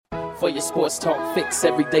For your sports talk fix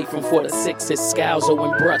every day from 4 to 6, it's Scalzo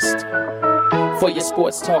and Brust. For your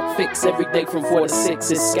sports talk fix every day from 4 to 6,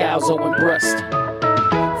 it's Scalzo and Brust.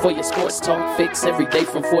 For your sports talk fix every day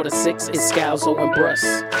from 4 to 6, it's Scalzo and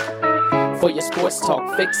Brust. For your sports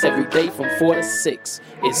talk fix every day from 4 to 6,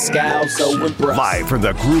 it's Scalzo and Brust. Live from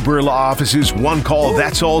the Gruber Law Office's One Call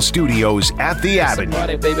That's All studios at the Avenue.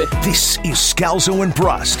 Party, baby. This is Scalzo and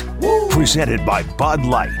Brust, presented by Bud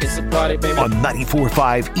Light It's a party, baby. on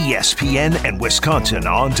 94.5 ESPN and Wisconsin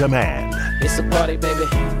On Demand. It's a party, baby.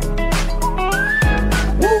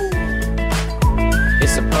 Woo!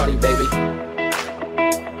 It's a party, baby.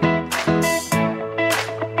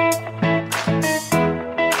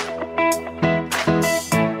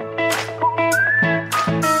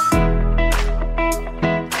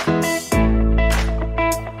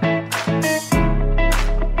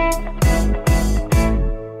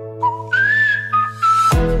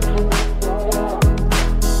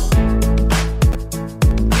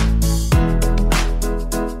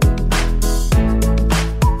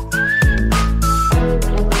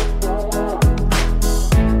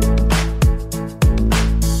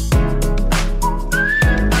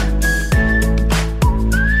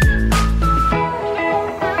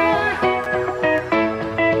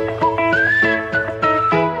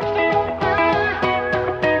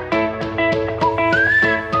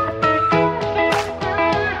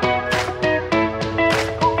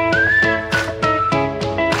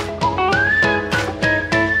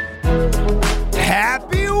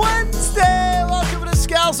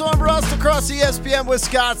 ESPN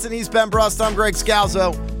Wisconsin. He's Ben Brust. I'm Greg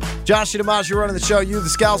Scalzo. Josh DiMaggio running the show. You, the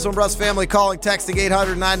Scalzo and Brust family, calling, texting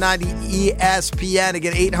 800-990-ESPN.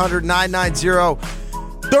 Again,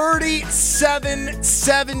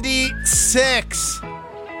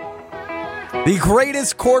 800-990-3776. The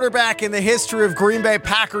greatest quarterback in the history of Green Bay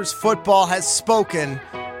Packers football has spoken.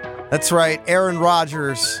 That's right, Aaron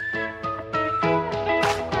Rodgers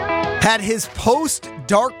had his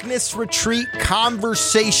post-darkness retreat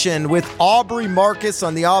conversation with Aubrey Marcus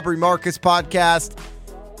on the Aubrey Marcus podcast.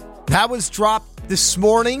 That was dropped this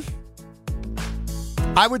morning.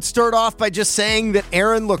 I would start off by just saying that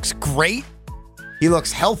Aaron looks great. He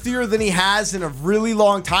looks healthier than he has in a really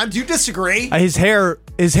long time. Do you disagree? His hair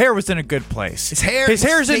was in a good place. His hair is in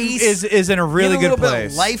a really good place. Bit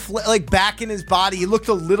of life, like back in his body. He looked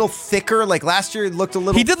a little thicker. Like last year, he looked a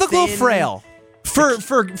little. He did look thin. a little frail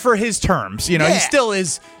for his terms. You know, Yeah. he still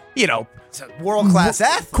is. You know, world-class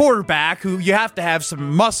athlete. Quarterback who you have to have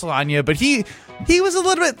some muscle on you, but he was a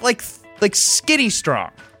little bit like skinny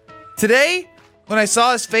strong. Today, when I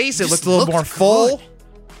saw his face, it looked a little more full. Good.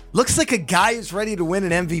 Looks like a guy who's ready to win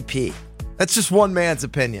an MVP. That's just one man's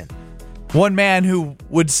opinion. One man who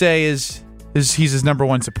would say is he's his number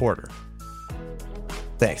one supporter.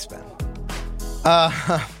 Thanks, Ben.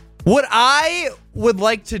 What I would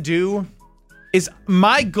like to do is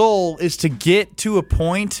my goal is to get to a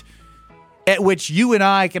point at which you and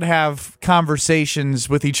I can have conversations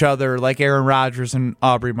with each other like Aaron Rodgers and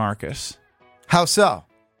Aubrey Marcus. How so?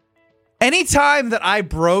 Anytime that I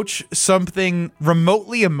broach something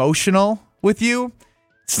remotely emotional with you,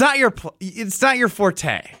 it's not your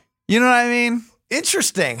forte. You know what I mean?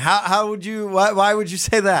 Interesting. How would you? Why would you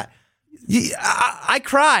say that? I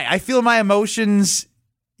cry. I feel my emotions.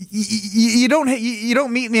 You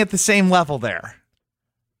don't meet me at the same level there.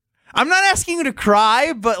 I'm not asking you to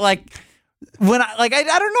cry, but like when I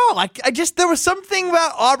don't know. Like I just there was something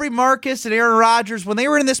about Aubrey Marcus and Aaron Rodgers when they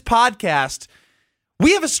were in this podcast.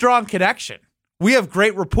 We have a strong connection. We have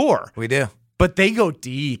great rapport. We do. But they go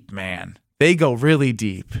deep, man. They go really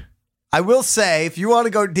deep. I will say, if you want to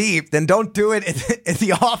go deep, then don't do it in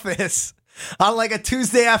the office on like a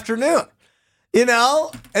Tuesday afternoon. You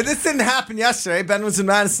know? And this didn't happen yesterday. Ben was in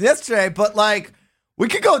Madison yesterday, but like, we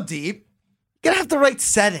could go deep. You gotta have the right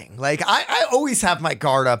setting. Like, I always have my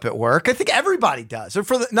guard up at work. I think everybody does. Or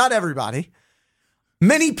not everybody.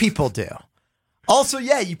 Many people do. Also,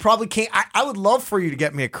 yeah, you probably can't. I would love for you to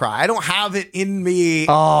get me a cry. I don't have it in me.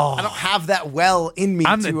 Oh. I don't have that well in me.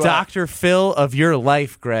 I'm the Dr. Phil of your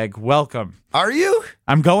life, Greg. Welcome. Are you?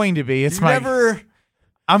 I'm going to be. It's I'm gonna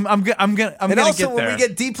and get also, there. when we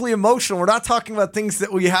get deeply emotional, we're not talking about things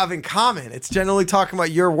that we have in common. It's generally talking about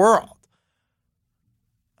your world.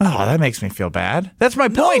 Oh, that makes me feel bad. That's my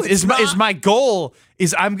point. Is my goal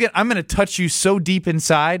is I'm gonna touch you so deep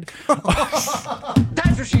inside.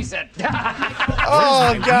 That's what she said.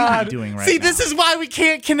 Oh God! Doing right See, now? this is why we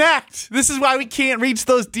can't connect. This is why we can't reach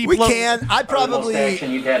those deep. We can. I Probably the most probably.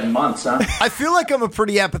 action you've had in months, huh? I feel like I'm a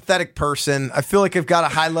pretty empathetic person. I feel like I've got a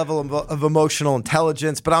high level of emotional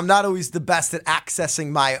intelligence, but I'm not always the best at accessing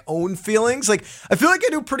my own feelings. Like, I feel like I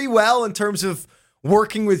do pretty well in terms of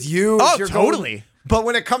working with you. Oh, as you're totally. But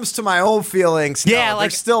when it comes to my own feelings, Yeah, no, like-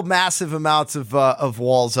 there's still massive amounts of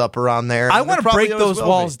walls up around there. I and want there to probably break always those will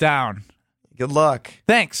walls be. down. Good luck.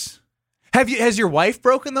 Thanks. Has your wife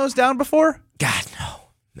broken those down before? God,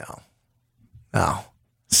 no.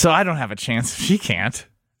 So I don't have a chance if she can't.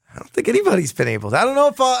 I don't think anybody's been able to. I don't know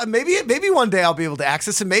if maybe one day I'll be able to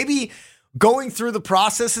access it. Maybe going through the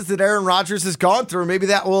processes that Aaron Rodgers has gone through, maybe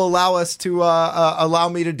that will allow us to allow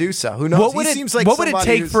me to do so. Who knows? What would He it, seems like what would it somebody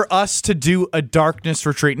take who's- for us to do a darkness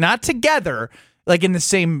retreat? Not together, like in the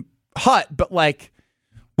same hut, but like,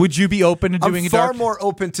 would you be open to doing I'm a far dark? more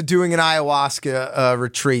open to doing an ayahuasca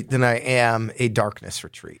retreat than I am a darkness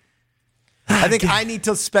retreat. I think I need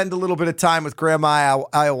to spend a little bit of time with Grandma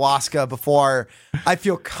Ayahuasca before I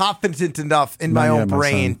feel confident enough in my own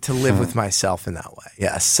brain to live with myself in that way.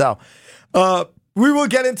 Yes. So we will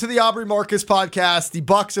get into the Aubrey Marcus podcast. The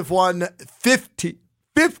Bucs have won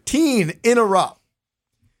 15 in a row.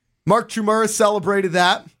 Mark Chmura celebrated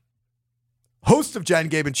that. Host of Jen,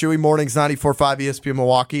 Gabe, and Chewy, Mornings 94.5 ESPN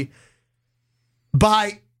Milwaukee,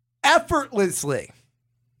 by effortlessly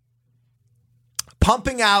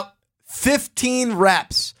pumping out 15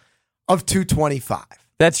 reps of 225.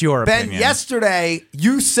 That's your Ben, opinion. yesterday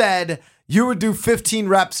you said you would do 15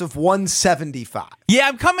 reps of 175. Yeah,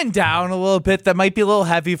 I'm coming down a little bit. That might be a little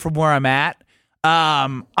heavy from where I'm at.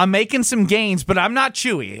 I'm making some gains, but I'm not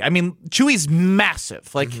Chewy. I mean, Chewy's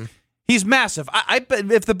massive. Like, he's massive. I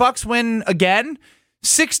bet if the Bucs win again,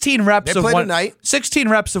 16 reps They of play one, tonight. 16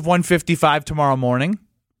 reps of 155 tomorrow morning.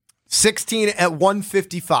 16 at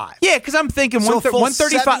 155. Yeah, because I'm thinking So a full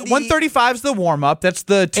 135. 70 135 is the warm up. That's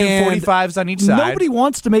the 245s on each side. Nobody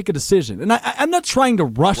wants to make a decision, and I'm not trying to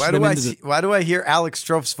rush Why them do I into see, why do I hear Alex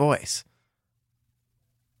Strouf's voice?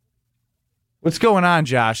 What's going on,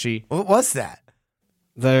 Joshy? What was that?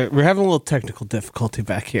 We're having a little technical difficulty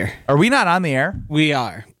back here. Are we not on the air? We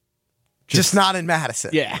are. Just not in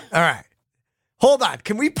Madison. Yeah. All right. Hold on.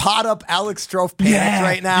 Can we pot up Alex Strouf panic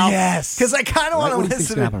right now? yes. Because I kind of What want do to you think's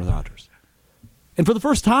listen going to to happen with Rodgers? And for the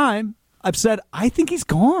first time, I've said I think he's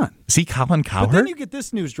gone. Is he Colin But Cowherd? then you get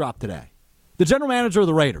this news drop today. The general manager of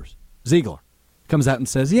the Raiders, Ziegler, comes out and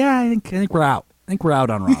says, "Yeah, I think we're out. I think we're out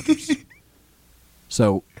on Rodgers."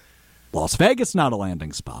 So, Las Vegas not a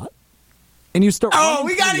landing spot. And you start. Oh, running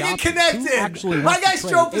we through got to the get options. Who connected. actually My wants guy to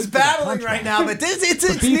trade Strouf is into that battling contract? right now, but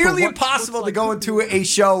it's For nearly what impossible looks to go like into a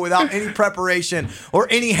show without any preparation or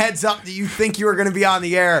any heads up that you think you are going to be on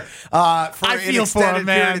the air for I an feel for extended him,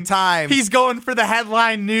 period man. of time. He's going for the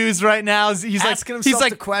headline news right now. He's Asking like, himself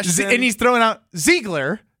the question. and he's throwing out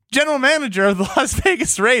Ziegler, general manager of the Las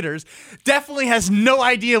Vegas Raiders, definitely has no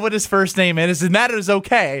idea what his first name is, and that is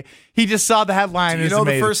okay. He just saw the headline. Do you and is know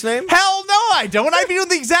the amazing. first name? Hell no, I don't. I'd be doing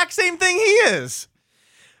the exact same thing he is.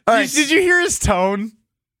 All right. Did you hear his tone?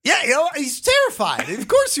 Yeah, he's terrified. Of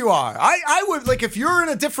course you are. I would, like, if you're in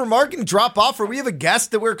a different market and drop off, or we have a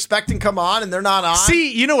guest that we're expecting come on and they're not on,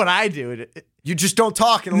 See, you know what I do? you just don't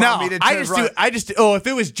talk and allow No, me to I just run. do. If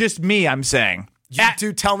it was just me, I'm saying. You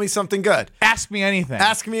do tell me something good. Ask me anything.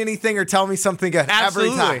 Ask me anything or tell me something good.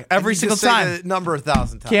 Absolutely. Every time. Every You single just say time. the number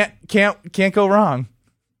 1,000 times. Can't go wrong.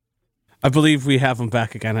 I believe we have him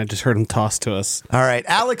back again. I just heard him toss to us. All right,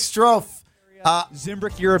 Alex Strouf.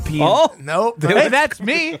 Zimbrick European. Oh, Nope. Hey, that's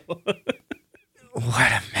me.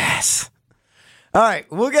 What a mess. All right,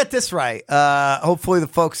 we'll get this right. Hopefully the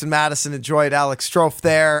folks in Madison enjoyed Alex Strouf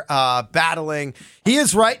there battling. He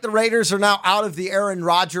is right. The Raiders are now out of the Aaron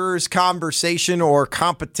Rodgers conversation or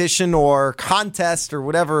competition or contest or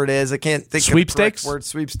whatever it is. I can't think Sweepstakes? of the correct word.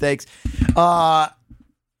 Sweepstakes.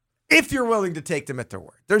 If you're willing to take them at their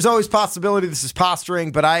word. There's always possibility this is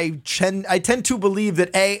posturing, but I tend to believe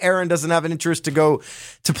that A, Aaron doesn't have an interest to go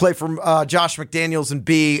to play for Josh McDaniels, and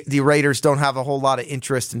B, the Raiders don't have a whole lot of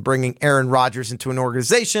interest in bringing Aaron Rodgers into an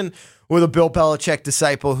organization with a Bill Belichick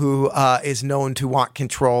disciple who is known to want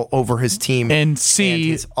control over his team And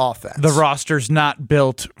C, his offense. the roster's not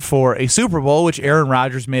built for a Super Bowl, which Aaron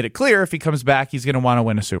Rodgers made it clear if he comes back, he's going to want to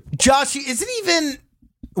win a Super Bowl. Josh, is it even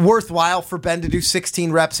worthwhile for Ben to do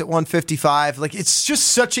 16 reps at 155? Like, it's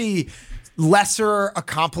just such a lesser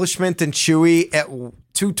accomplishment than Chewy at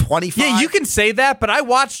 225. Yeah, you can say that, but I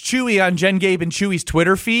watched Chewy on Jen, Gabe, and Chewy's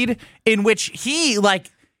Twitter feed, in which he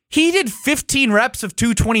did 15 reps of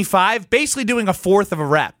 225, basically doing a fourth of a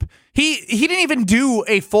rep. He didn't even do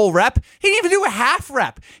a full rep. He didn't even do a half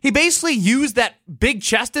rep. He basically used that big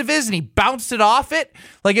chest of his and he bounced it off it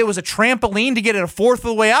like it was a trampoline to get it a fourth of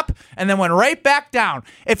the way up and then went right back down.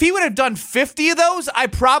 If he would have done 50 of those, I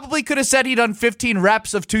probably could have said he'd done 15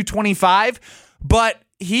 reps of 225, but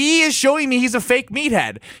he is showing me he's a fake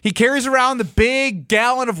meathead. He carries around the big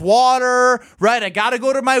gallon of water, right? I got to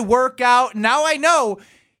go to my workout. Now I know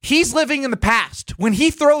he's living in the past. When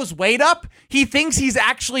he throws weight up, he thinks he's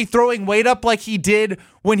actually throwing weight up like he did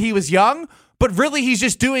when he was young, but really he's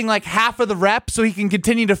just doing like half of the reps so he can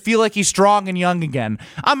continue to feel like he's strong and young again.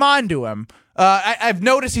 I'm on to him. I've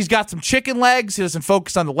noticed he's got some chicken legs. He doesn't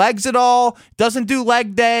focus on the legs at all. Doesn't do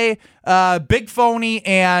leg day. Big phony.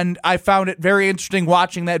 And I found it very interesting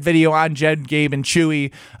watching that video on Jen, Gabe, and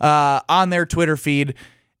Chewy on their Twitter feed.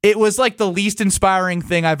 It was like the least inspiring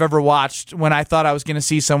thing I've ever watched when I thought I was going to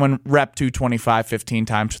see someone rep 225 15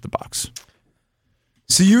 times for the Bucks.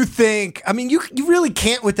 So you think, I mean, you really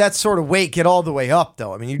can't with that sort of weight get all the way up,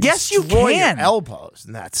 though. I mean, you destroy your elbows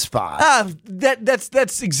in that spot.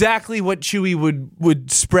 That's exactly what Chewy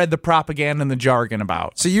would spread the propaganda and the jargon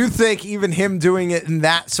about. So you think even him doing it in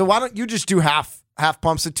that, so why don't you just do half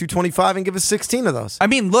pumps at 225 and give us 16 of those? I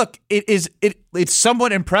mean, look, it's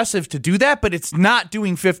somewhat impressive to do that, but it's not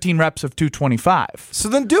doing 15 reps of 225. So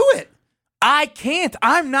then do it. I can't.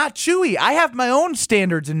 I'm not Chewy. I have my own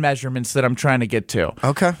standards and measurements that I'm trying to get to.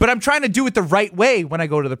 Okay. But I'm trying to do it the right way when I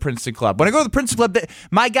go to the Princeton Club. When I go to the Princeton Club,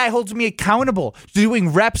 my guy holds me accountable to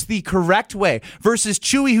doing reps the correct way versus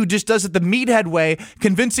Chewy, who just does it the meathead way,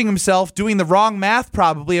 convincing himself, doing the wrong math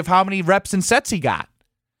probably of how many reps and sets he got.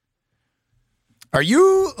 Are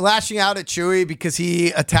you lashing out at Chewy because he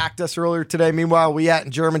attacked us earlier today? Meanwhile, we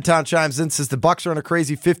in Germantown chimes in, says the Bucks are on a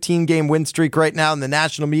crazy 15-game win streak right now, and the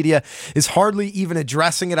national media is hardly even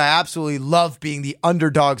addressing it. I absolutely love being the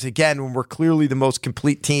underdogs again when we're clearly the most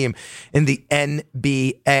complete team in the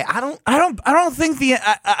NBA. I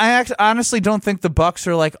honestly don't think the Bucks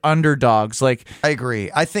are like underdogs. Like, I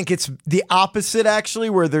agree. I think it's the opposite actually,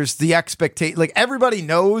 where there's the expectation. Like everybody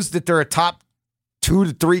knows that they're a top 2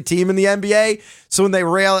 to 3 team in the NBA. So when they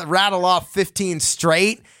rattle off 15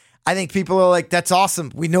 straight, I think people are like, that's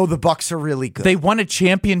awesome. We know the Bucks are really good. They won a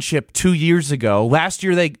championship 2 years ago. Last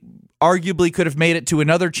year, they arguably could have made it to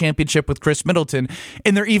another championship with Chris Middleton.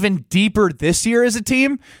 And they're even deeper this year as a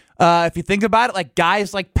team. If you think about it, like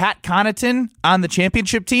guys like Pat Connaughton on the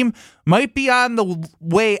championship team might be on the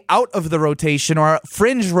way out of the rotation or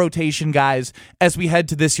fringe rotation guys as we head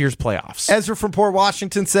to this year's playoffs. Ezra from Port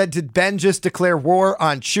Washington said, did Ben just declare war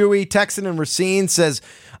on Chewy? Texan and Racine says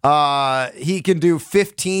he can do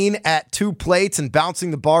 15 at 2 plates and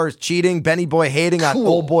bouncing the bar is cheating. Benny Boy hating on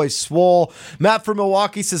old boy Swole. Matt from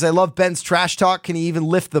Milwaukee says, I love Ben's trash talk. Can he even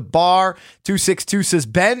lift the bar? 262 says,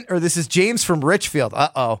 Ben, or this is James from Richfield.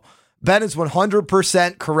 Uh-oh. Ben is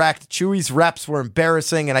 100% correct. Chewy's reps were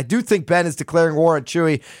embarrassing, and I do think Ben is declaring war on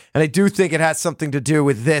Chewy, and I do think it has something to do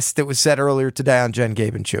with this that was said earlier today on Jen,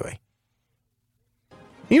 Gabe, and Chewy.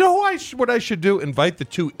 You know what I should do? Invite the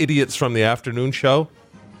 2 idiots from the afternoon show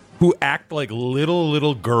who act like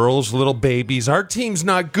little girls, little babies. Our team's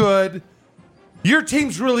not good. Your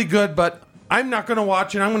team's really good, but I'm not going to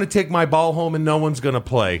watch it. I'm going to take my ball home, and no one's going to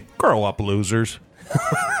play. Grow up, losers.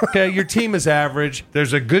 Okay, your team is average.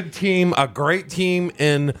 There's a good team, a great team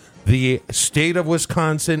in the state of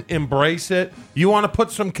Wisconsin. Embrace it. You want to put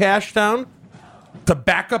some cash down to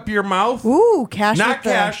back up your mouth? Ooh, cash. Not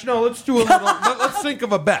cash. No, let's do a little. Let's think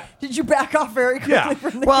of a bet. Did you back off very quickly? Yeah.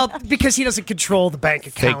 From the Well, because he doesn't control the bank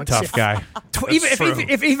account. Fake tough guy.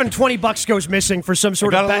 If even $20 goes missing for some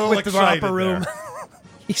sort I of got a bet little with the excited upper room, there.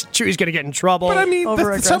 Chewy's going to get in trouble. But I mean,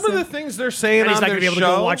 Over-aggressive. some of the things they're saying And he's on not their gonna be able to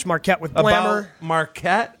show go watch Marquette with about Blammer.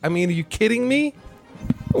 Marquette. I mean, are you kidding me?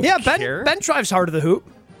 Yeah, care. Ben drives hard to the hoop.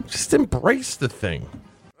 Just embrace the thing.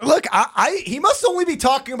 Look, he must only be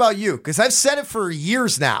talking about you because I've said it for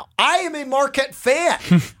years now. I am a Marquette fan.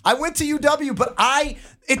 I went to UW, but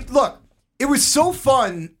it was so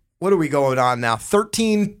fun. What are we going on now?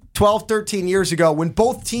 12, 13 years ago when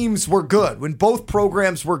both teams were good, when both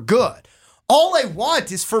programs were good. All I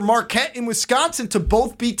want is for Marquette and Wisconsin to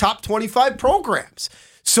both be top 25 programs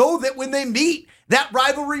so that when they meet, that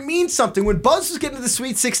rivalry means something. When Buzz was getting to the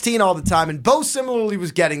Sweet 16 all the time and Bo similarly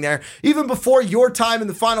was getting there, even before your time in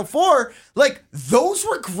the Final Four, like those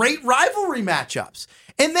were great rivalry matchups.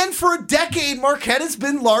 And then for a decade, Marquette has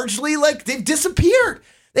been largely like they've disappeared.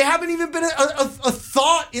 They haven't even been a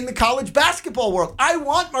thought in the college basketball world. I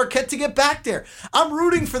want Marquette to get back there. I'm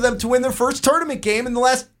rooting for them to win their first tournament game in the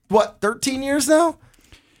last, 13 years now?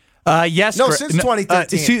 Yes. No, since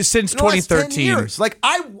 2013. Since In the last 10 2013. years. Like,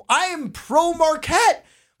 I am pro Marquette.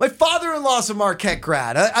 My father-in-law's a Marquette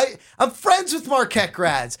grad. I'm friends with Marquette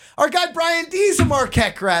grads. Our guy Brian D's a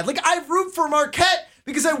Marquette grad. Like, I root for Marquette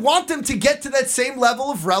because I want them to get to that same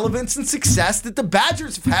level of relevance and success that the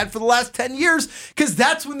Badgers have had for the last 10 years because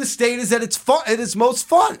that's when the state is at its most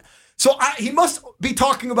fun. So he must be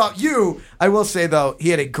talking about you. I will say, though, he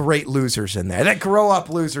had a great Losers in there. That Grow Up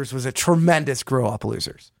Losers was a tremendous Grow Up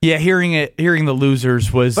Losers. Yeah, hearing the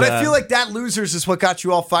Losers was... But I feel like that Losers is what got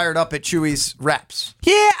you all fired up at Chewy's reps.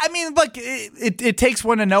 Yeah, I mean, like, it takes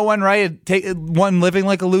one to know one, right? One living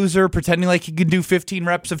like a loser, pretending like he can do 15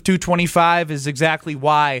 reps of 225 is exactly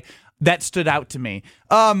why that stood out to me.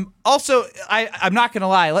 Also, I'm not going to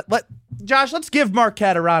lie. Josh, let's give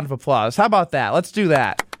Marquette a round of applause. How about that? Let's do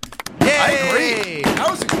that. Yay! I agree. That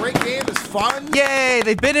was a great game. It was fun. Yay!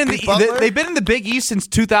 They've been in the Big East since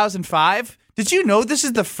 2005. Did you know this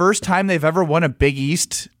is the first time they've ever won a Big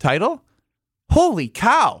East title? Holy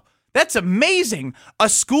cow! That's amazing. A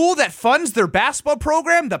school that funds their basketball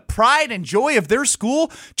program, the pride and joy of their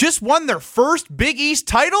school, just won their first Big East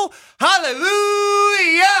title?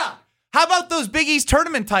 Hallelujah! How about those Big East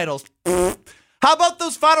tournament titles? How about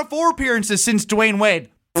those Final Four appearances since Dwayne Wade?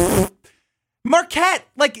 Marquette,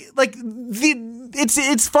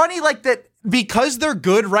 it's funny like that because they're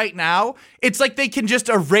good right now. It's like they can just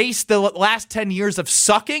erase the last 10 years of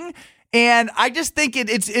sucking, and I just think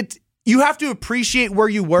it's you have to appreciate where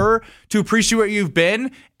you were to appreciate where you've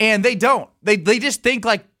been, and they don't. They just think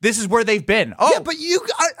like this is where they've been. Oh, yeah, but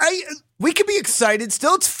we could be excited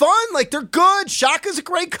still. It's fun. Like they're good. Shaka's a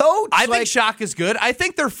great coach. I think Shaka's good. I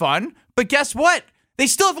think they're fun, but guess what? They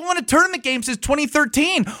still haven't won a tournament game since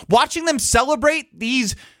 2013. Watching them celebrate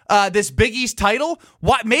this Big East title,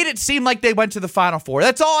 what made it seem like they went to the Final Four.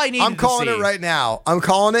 That's all I need. I'm calling it right now. I'm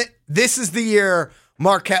calling it. This is the year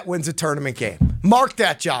Marquette wins a tournament game. Mark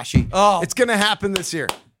that, Joshy. Oh, it's going to happen this year.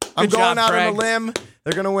 I'm going out on a limb.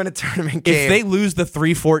 They're going to win a tournament game. If they lose the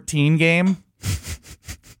 3-14 game.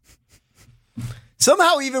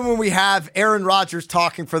 Somehow, even when we have Aaron Rodgers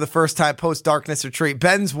talking for the first time post-Darkness Retreat,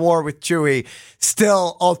 Ben's war with Chewy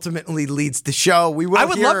still ultimately leads the show. I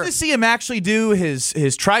would love to see him actually do his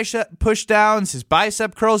tricep pushdowns, his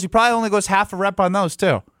bicep curls. He probably only goes half a rep on those,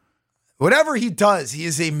 too. Whatever he does, he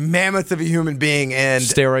is a mammoth of a human being and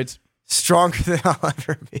steroids. Stronger than I'll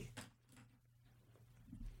ever be.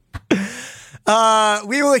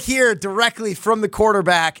 We will hear directly from the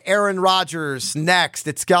quarterback, Aaron Rodgers, next.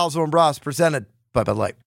 It's Scalzo and Brust, presented by Bud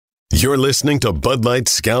Light. You're listening to Bud Light,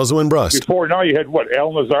 Scalzo and Brust. Before now, you had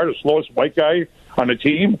Al Nazar, the slowest white guy on the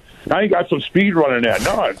team. Now you got some speed running that.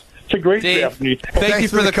 No, it's a great draft. Thank you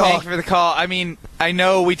for the call. I mean, I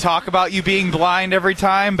know we talk about you being blind every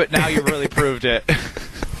time, but now you really proved it.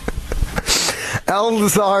 Al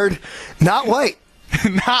Lazard, not white.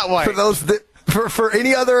 Not white. For those that, for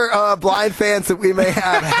any other blind fans that we may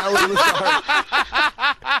have, Al Lazard.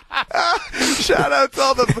 Shout out to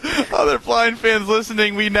all the other blind fans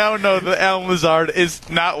listening. We now know that Al Lazard is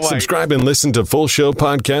not white. Subscribe and listen to full show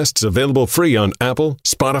podcasts available free on Apple,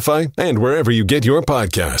 Spotify, and wherever you get your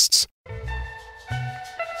podcasts.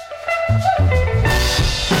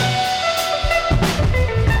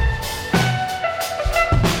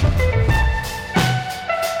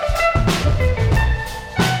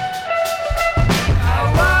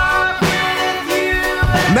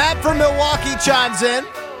 Matt from Milwaukee chimes in.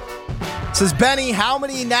 Says, Benny, how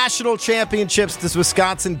many national championships does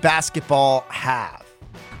Wisconsin basketball have?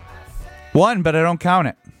 1, but I don't count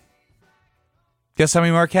it. Guess how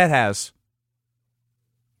many Marquette has?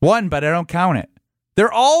 1, but I don't count it.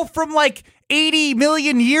 They're all from like 80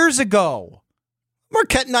 million years ago.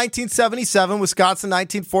 Marquette 1977, Wisconsin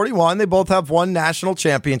 1941. They both have 1 national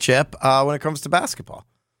championship when it comes to basketball.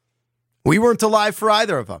 We weren't alive for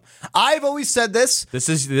either of them. I've always said this. This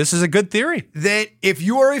is a good theory. That if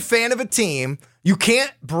you are a fan of a team, you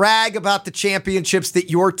can't brag about the championships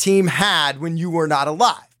that your team had when you were not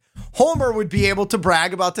alive. Homer would be able to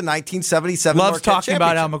brag about the 1977 Loves Marquette talking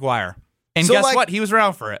about Al McGuire. And so guess what? He was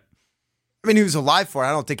around for it. I mean, he was alive for it.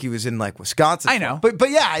 I don't think he was in like Wisconsin. I know.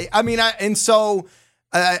 But yeah, I mean, it's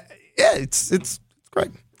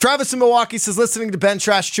great. Travis in Milwaukee says, listening to Ben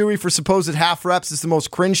Trash Chewy for supposed half reps is the most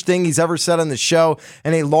cringe thing he's ever said on the show,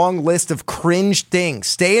 and a long list of cringe things.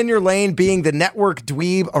 Stay in your lane being the network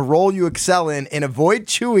dweeb, a role you excel in, and avoid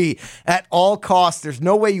Chewy at all costs. There's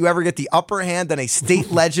no way you ever get the upper hand on a state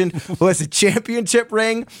legend who has a championship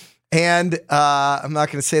ring. And I'm not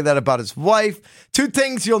going to say that about his wife. 2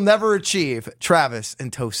 things you'll never achieve, Travis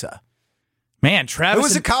and Tosa. Man, Travis. It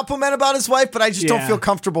was a compliment about his wife, but I just don't feel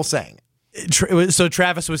comfortable saying it. So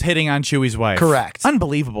Travis was hitting on Chewy's wife. Correct.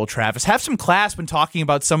 Unbelievable, Travis. Have some class when talking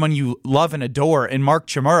about someone you love and adore in Mark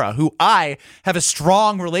Chimura, who I have a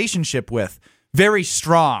strong relationship with. Very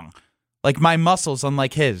strong. Like my muscles,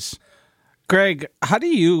 unlike his. Greg, how do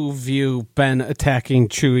you view Ben attacking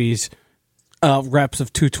Chewy's reps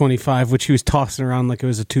of 225, which he was tossing around like it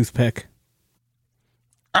was a toothpick?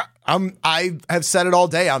 I have said it all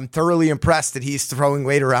day. I'm thoroughly impressed that he's throwing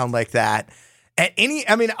weight around like that. At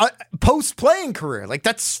post-playing career, like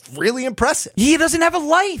that's really impressive. He doesn't have a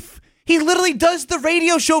life. He literally does the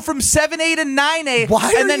radio show from 7A to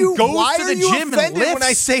 9A and then goes to the gym and lifts. When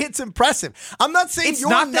I say it's impressive? I'm not saying it's you're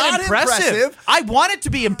not impressive. I want it to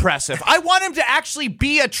be impressive. I want him to actually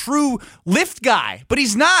be a true lift guy, but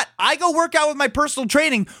he's not. I go work out with my personal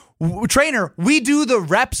trainer. We do the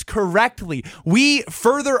reps correctly. We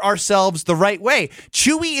further ourselves the right way.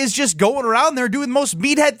 Chewy is just going around there doing the most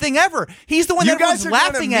meathead thing ever. He's the one that everyone's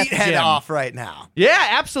laughing at. You guys are meathead off right now. Yeah,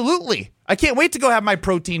 absolutely. I can't wait to go have my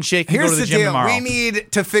protein shake and go to the gym tomorrow.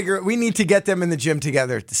 We need to get them in the gym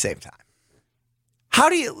together at the same time. How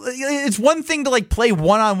do you? It's one thing to like play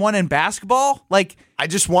one-on-one in basketball. Like I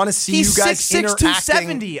just want to see you guys 6'6",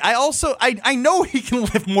 interacting. 270. I know he can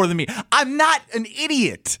lift more than me. I'm not an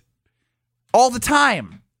idiot. All the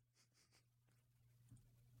time.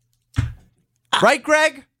 Right,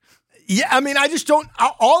 Greg? Yeah, I mean, I just don't.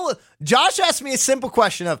 Josh asked me a simple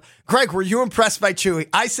question of, Greg, were you impressed by Chewy?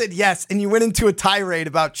 I said yes, and you went into a tirade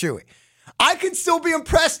about Chewy. I can still be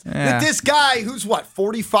impressed with this guy who's,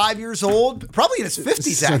 45 years old? Probably in his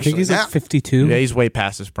 50s, actually. I think he's like 52. Yeah, he's way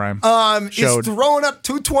past his prime. He's throwing up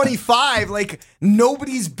 225 like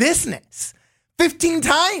nobody's business. 15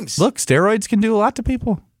 times. Look, steroids can do a lot to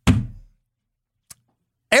people.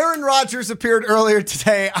 Aaron Rodgers appeared earlier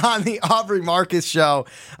today on the Aubrey Marcus show,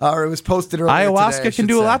 or it was posted earlier Ayahuasca today. can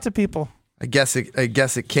do a lot to people. I guess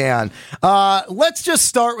it can. Let's just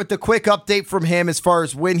start with the quick update from him as far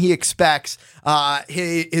as when he expects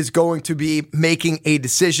he is going to be making a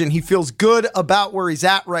decision. He feels good about where he's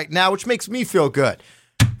at right now, which makes me feel good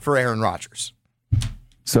for Aaron Rodgers.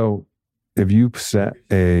 So if you set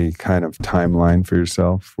a kind of timeline for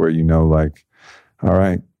yourself where you know, like, all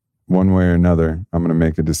right, one way or another, I'm going to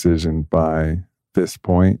make a decision by this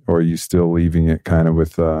point, or are you still leaving it kind of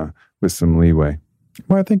with some leeway?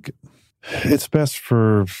 Well, I think it's best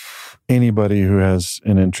for anybody who has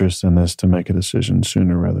an interest in this to make a decision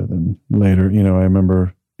sooner rather than later. You know, I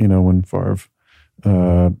remember, when Favre,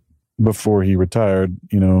 before he retired,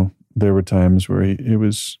 there were times where it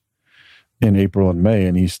was in April and May,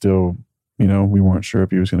 and he still, we weren't sure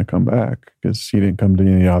if he was going to come back because he didn't come to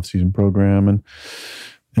any offseason program.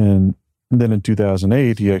 And then in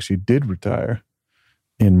 2008, he actually did retire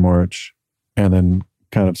in March and then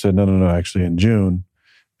kind of said, no, actually in June,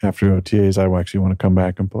 after OTAs, I actually want to come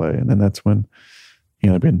back and play. And then that's when he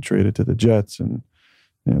ended up getting traded to the Jets. And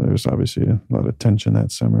there was obviously a lot of tension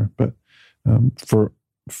that summer. But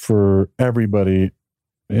for everybody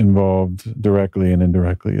involved directly and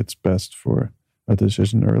indirectly, it's best for a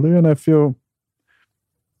decision earlier. And I feel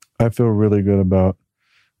really good about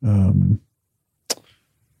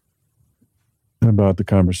the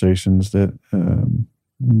conversations that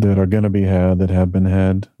are going to be had, that have been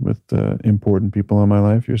had with important people in my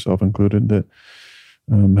life, yourself included, that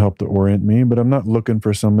helped to orient me. But I'm not looking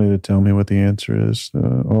for somebody to tell me what the answer is.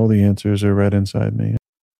 All the answers are right inside me.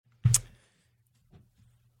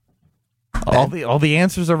 All the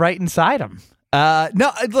answers are right inside him.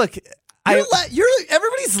 No, look,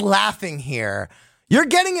 everybody's laughing here. You're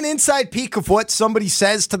getting an inside peek of what somebody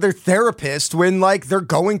says to their therapist when, like, they're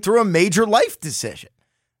going through a major life decision.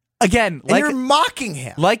 Again, and you're mocking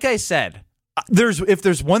him. Like I said, if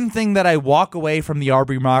there's one thing that I walk away from the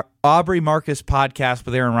Aubrey Marcus podcast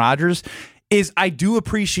with Aaron Rodgers, is I do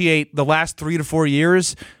appreciate the last 3 to 4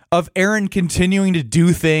 years of Aaron continuing to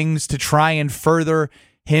do things to try and further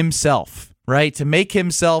himself, right? To make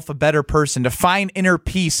himself a better person, to find inner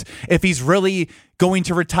peace. If he's really going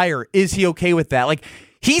to retire, is he okay with that? Like,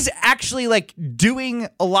 he's actually like doing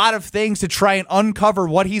a lot of things to try and uncover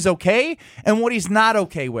what he's okay and what he's not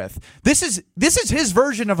okay with. This is his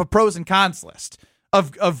version of a pros and cons list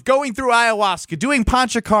of going through ayahuasca, doing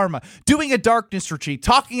panchakarma, doing a darkness retreat,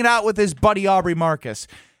 talking it out with his buddy Aubrey Marcus.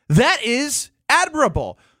 That is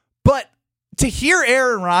admirable. But to hear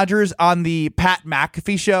Aaron Rodgers on the Pat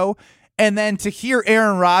McAfee show, and then to hear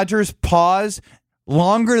Aaron Rodgers pause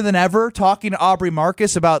longer than ever talking to Aubrey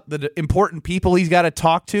Marcus about the important people he's got to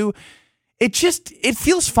talk to, it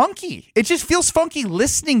feels funky. It just feels funky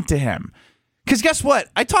listening to him. Because guess what?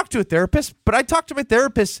 I talked to a therapist, but I talked to my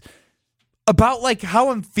therapist about like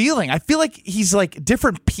how I'm feeling. I feel like he's like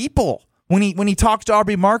different people when he talks to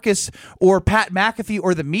Aubrey Marcus or Pat McAfee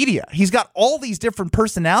or the media. He's got all these different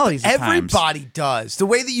personalities. Everybody does. The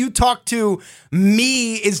way that you talk to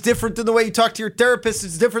me is different than the way you talk to your therapist.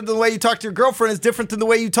 It's different than the way you talk to your girlfriend. It's different than the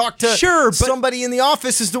way you talk to somebody in the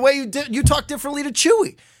office. Is the way you talk differently to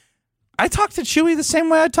Chewy. I talk to Chewy the same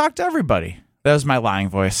way I talk to everybody. That was my lying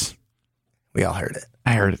voice. We all heard it.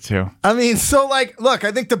 I heard it too. I mean, so like, look,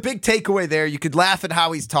 I think the big takeaway there, you could laugh at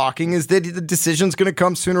how he's talking, is that the decision's going to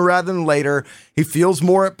come sooner rather than later. He feels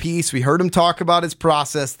more at peace. We heard him talk about his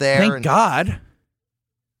process there. Thank God.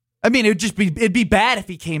 I mean, it'd be bad if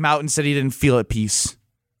he came out and said he didn't feel at peace.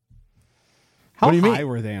 How What do you mean? high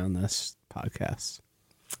were they on this podcast?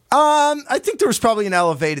 I think there was probably an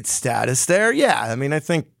elevated status there. Yeah, I mean, I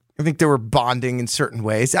think they were bonding in certain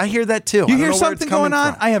ways. I hear that too. You hear something going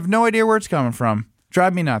on? I have no idea where it's coming from.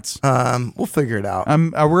 Drive me nuts. We'll figure it out.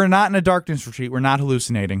 We're not in a darkness retreat. We're not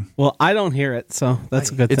hallucinating. Well, I don't hear it, so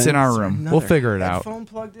that's a good thing. It's in our room. We'll figure it out. Phone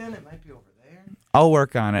plugged in. It might be over there. I'll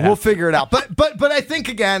work on it. We'll figure it out. But I think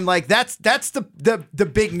again, like that's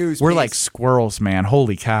the big news. We're piece. like squirrels, man.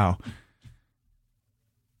 Holy cow.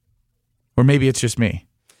 Or maybe it's just me.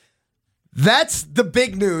 That's the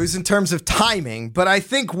big news in terms of timing, but I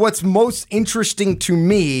think what's most interesting to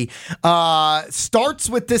me starts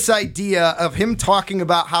with this idea of him talking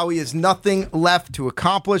about how he has nothing left to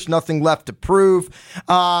accomplish, nothing left to prove,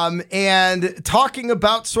 and talking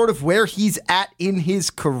about sort of where he's at in his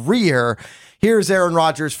career. Here's Aaron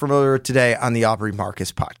Rodgers from earlier today on the Aubrey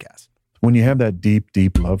Marcus podcast. When you have that deep,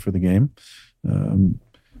 deep love for the game,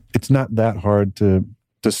 it's not that hard to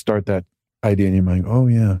start that idea in your mind. Oh,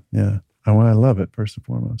 yeah. I love it, first and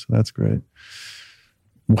foremost. So that's great.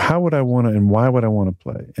 How would I want to, and why would I want to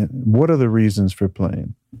play? And what are the reasons for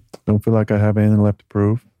playing? Don't feel like I have anything left to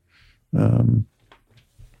prove.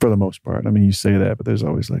 For the most part. I mean, you say that, but there's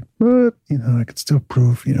always like, but I could still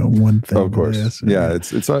prove, one thing. Of course. Yeah.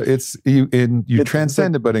 You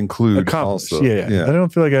transcend it, but include also. Yeah. I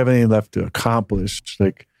don't feel like I have anything left to accomplish.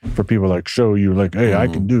 Like for people like show you like, hey, I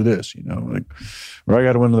can do this, like, or I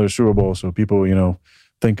got to win another Super Bowl. So people,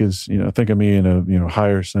 think of me in a,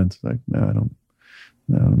 higher sense. Like, no, I don't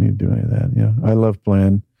need to do any of that. I love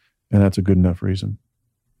playing, and that's a good enough reason.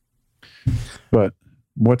 But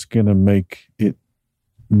what's going to make it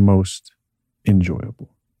most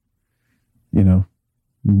enjoyable?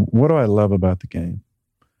 What do I love about the game?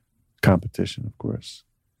 Competition, of course,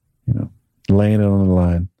 laying it on the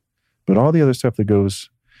line, but all the other stuff that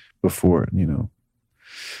goes before it,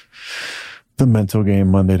 the mental game,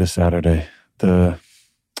 Monday to Saturday, the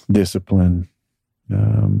discipline,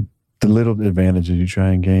 the little advantages you try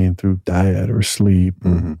and gain through diet or sleep,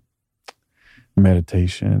 or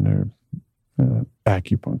meditation, or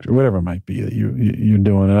acupuncture, whatever it might be that you're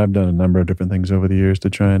doing. And I've done a number of different things over the years to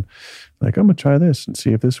try and, like, I'm going to try this and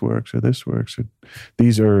see if this works, or these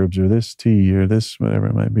herbs, or this tea, or this, whatever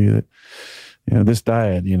it might be, that, this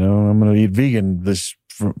diet, I'm going to eat vegan this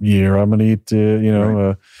year. I'm going to eat,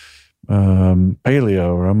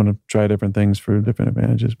 paleo, or I'm going to try different things for different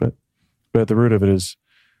advantages. But at the root of it is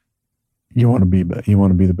you want to be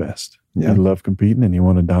the best. Yeah. You love competing and you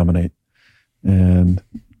want to dominate.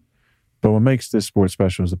 But what makes this sport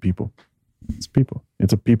special is the people. It's people.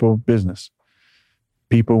 It's a people business.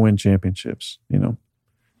 People win championships. I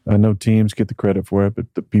know teams get the credit for it,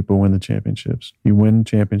 but the people win the championships. You win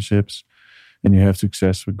championships and you have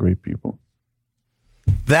success with great people.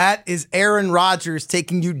 That is Aaron Rodgers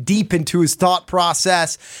taking you deep into his thought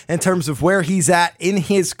process in terms of where he's at in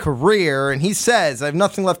his career. And he says, I have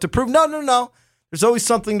nothing left to prove. No. There's always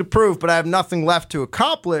something to prove, but I have nothing left to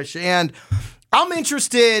accomplish. And I'm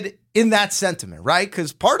interested in that sentiment, right?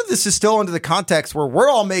 Because part of this is still under the context where we're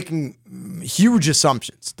all making huge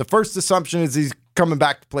assumptions. The first assumption is he's coming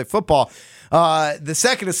back to play football. The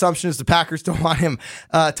second assumption is the Packers don't want him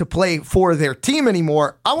to play for their team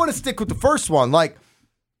anymore. I want to stick with the first one. Like,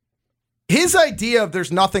 his idea of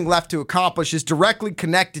there's nothing left to accomplish is directly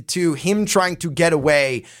connected to him trying to get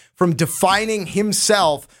away from defining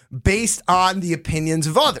himself based on the opinions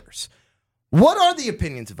of others. What are the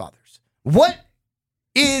opinions of others? What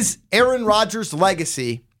is Aaron Rodgers'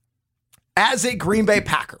 legacy as a Green Bay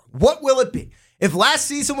Packer? What will it be? If last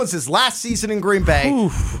season was his last season in Green Bay,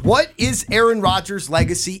 what is Aaron Rodgers'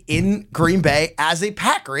 legacy in Green Bay as a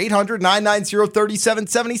Packer?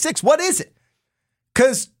 800-990-3776. What is it?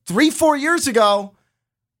 Because 3-4 years ago,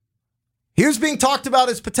 he was being talked about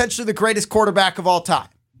as potentially the greatest quarterback of all time.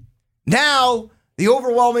 Now, the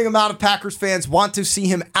overwhelming amount of Packers fans want to see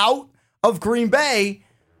him out of Green Bay.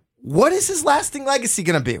 What is his lasting legacy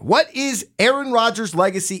going to be? What is Aaron Rodgers'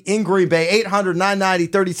 legacy in Green Bay?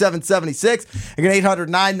 800-990-3776. Again,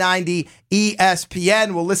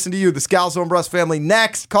 800-990-ESPN. We'll listen to you, the Scalzo and Brust family,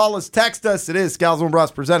 next. Call us, text us. It is Scalzo and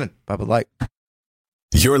Brust presented by Bud Light.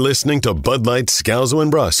 You're listening to Bud Light, Scalzo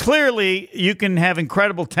and Brust. Clearly, you can have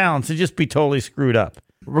incredible talents and just be totally screwed up.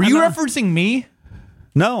 Were you referencing me?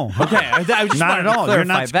 No. Okay. I just not at all. You're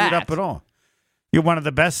not screwed that. up at all. You're one of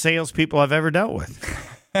the best salespeople I've ever dealt with.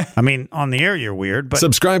 I mean, on the air, you're weird, but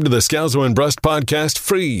Subscribe to the Scalzo and Brust podcast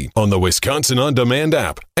free on the Wisconsin On Demand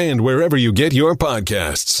app and wherever you get your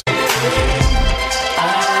podcasts.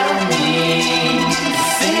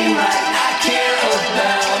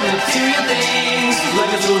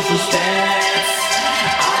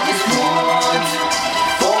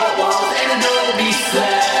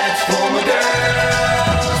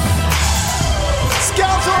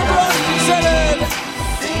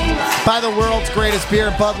 By the world's greatest beer,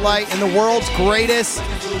 Bud Light, and the world's greatest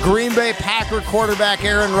Green Bay Packer quarterback,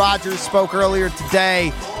 Aaron Rodgers, spoke earlier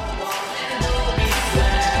today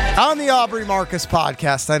on the Aubrey Marcus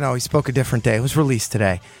podcast. I know he spoke a different day. It was released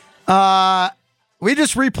today. We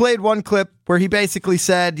just replayed one clip where he basically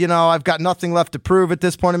said, I've got nothing left to prove at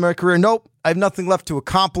this point in my career. Nope, I have nothing left to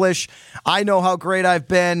accomplish. I know how great I've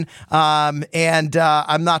been, and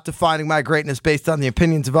I'm not defining my greatness based on the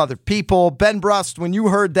opinions of other people. Ben Brust, when you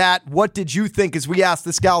heard that, what did you think? As we asked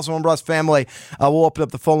the Scalzo and Brust family, we'll open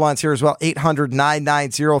up the phone lines here as well,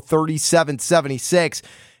 800-990-3776.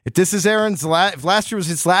 If this is Aaron's, if last year was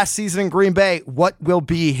his last season in Green Bay, what will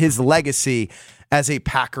be his legacy as a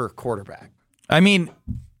Packer quarterback? I mean,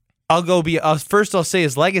 first I'll say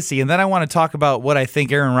his legacy, and then I want to talk about what I think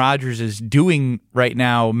Aaron Rodgers is doing right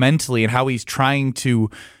now mentally and how he's trying to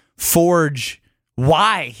forge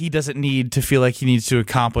why he doesn't need to feel like he needs to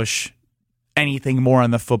accomplish anything more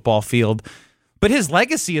on the football field. But his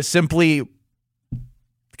legacy is simply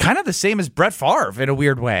kind of the same as Brett Favre in a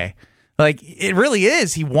weird way. Like, it really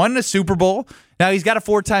is. He won a Super Bowl. Now he's got a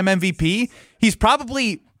 4-time MVP. He's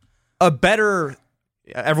probably a better,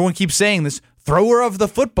 everyone keeps saying this, thrower of the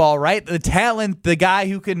football, right? The talent, the guy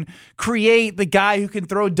who can create, the guy who can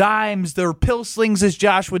throw dimes, the pill slings, as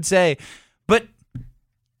Josh would say. But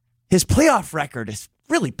his playoff record is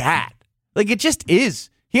really bad. Like, it just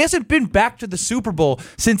is. He hasn't been back to the Super Bowl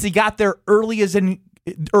since he got there early than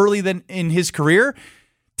in his career.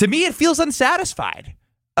 To me, it feels unsatisfied.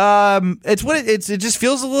 It just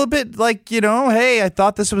feels a little bit like, hey, I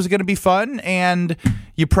thought this was going to be fun, and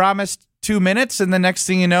you promised 2 minutes, and the next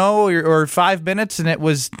thing you know, or 5 minutes, and it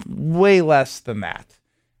was way less than that.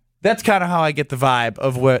 That's kind of how I get the vibe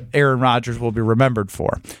of what Aaron Rodgers will be remembered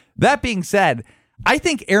for. That being said, I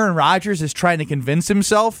think Aaron Rodgers is trying to convince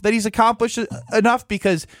himself that he's accomplished enough,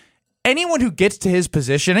 because anyone who gets to his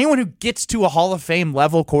position, anyone who gets to a Hall of Fame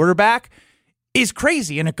level quarterback is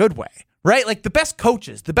crazy in a good way. Right? Like the best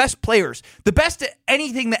coaches, the best players, the best at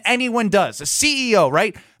anything that anyone does, a CEO,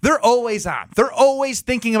 right? They're always on. They're always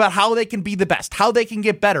thinking about how they can be the best, how they can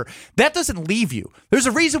get better. That doesn't leave you. There's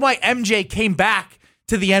a reason why MJ came back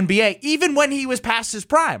to the NBA, even when he was past his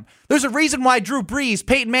prime. There's a reason why Drew Brees,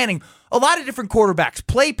 Peyton Manning, a lot of different quarterbacks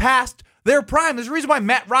play past their prime. There's a reason why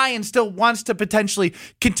Matt Ryan still wants to potentially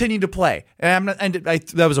continue to play.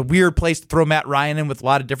 That was a weird place to throw Matt Ryan in with a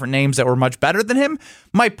lot of different names that were much better than him.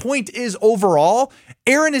 My point is, overall,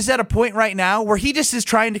 Aaron is at a point right now where he just is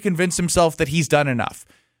trying to convince himself that he's done enough,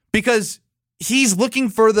 because he's looking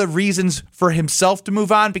for the reasons for himself to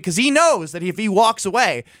move on, because he knows that if he walks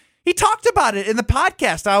away, he talked about it in the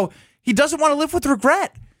podcast, how he doesn't want to live with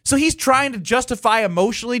regret. So he's trying to justify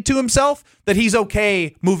emotionally to himself that he's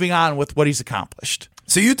okay moving on with what he's accomplished.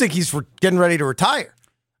 So you think he's getting ready to retire?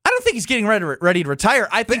 I don't think he's getting ready to retire.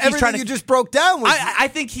 I think he's trying to. You just broke down. I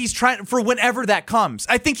think he's trying for whenever that comes.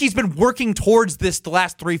 I think he's been working towards this the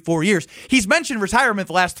last 3-4 years. He's mentioned retirement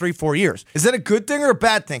the last 3-4 years. Is that a good thing or a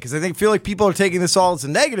bad thing? Because I feel like people are taking this all as a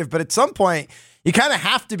negative, but at some point, you kind of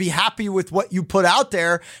have to be happy with what you put out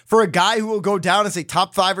there for a guy who will go down as a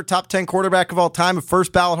top 5 or top 10 quarterback of all time, a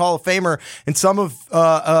first ballot Hall of Famer, and some of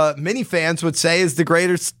many fans would say is the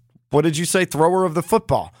greatest, what did you say, thrower of the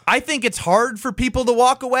football. I think it's hard for people to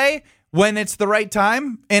walk away when it's the right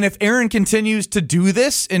time. And if Aaron continues to do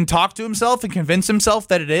this and talk to himself and convince himself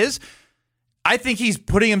that it is, I think he's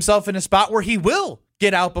putting himself in a spot where he will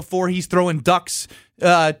get out before he's throwing ducks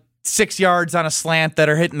 6 yards on a slant that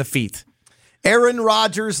are hitting the feet. Aaron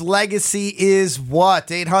Rodgers' legacy is what?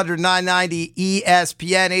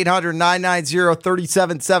 800-990-ESPN,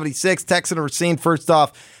 800-990-3776. Texan or Racine, first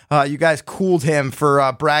off, you guys cooled him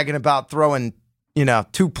for bragging about throwing,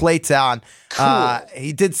 2 plates on. Cool.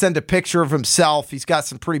 He did send a picture of himself. He's got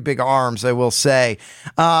some pretty big arms, I will say.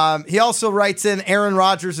 He also writes in, Aaron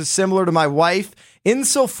Rodgers is similar to my wife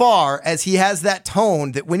insofar as he has that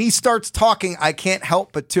tone that when he starts talking, I can't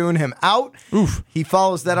help but tune him out. Oof. He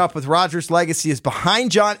follows that up with Rodgers' legacy is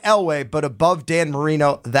behind John Elway, but above Dan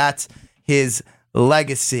Marino. That's his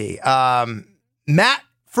legacy. Matt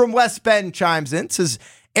from West Bend chimes in, says,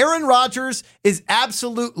 Aaron Rodgers is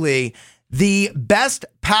absolutely the best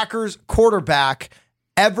Packers quarterback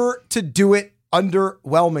ever to do it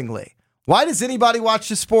underwhelmingly. Why does anybody watch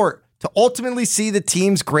the sport? To ultimately see the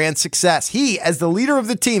team's grand success. He, as the leader of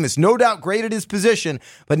the team, is no doubt great at his position,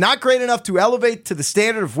 but not great enough to elevate to the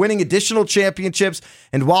standard of winning additional championships.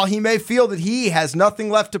 And while he may feel that he has nothing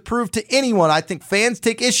left to prove to anyone, I think fans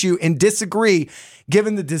take issue and disagree,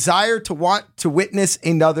 given the desire to want to witness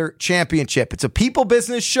another championship. It's a people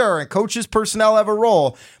business, sure, and coaches, personnel have a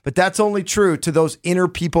role, but that's only true to those inner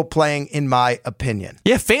people playing, in my opinion.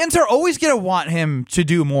 Yeah, fans are always going to want him to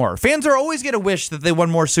do more. Fans are always going to wish that they won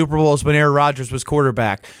more Super Bowls when Aaron Rodgers was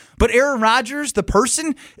quarterback. But Aaron Rodgers, the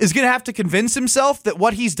person, is going to have to convince himself that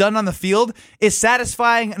what he's done on the field is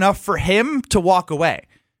satisfying enough for him to walk away.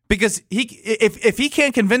 Because if he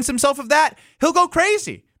can't convince himself of that, he'll go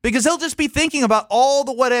crazy. Because he'll just be thinking about all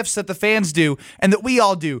the what ifs that the fans do and that we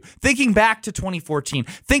all do. Thinking back to 2014,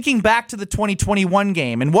 thinking back to the 2021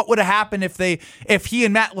 game and what would have happened if he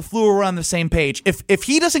and Matt LaFleur were on the same page. If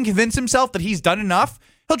he doesn't convince himself that he's done enough,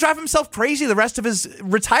 he'll drive himself crazy the rest of his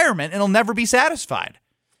retirement and he'll never be satisfied.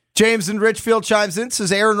 James in Richfield chimes in,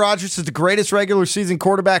 says Aaron Rodgers is the greatest regular season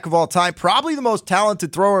quarterback of all time, probably the most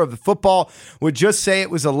talented thrower of the football. Would just say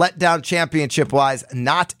it was a letdown championship-wise,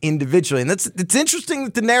 not individually. And it's interesting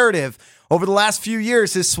that the narrative over the last few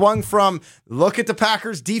years has swung from look at the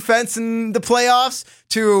Packers' defense in the playoffs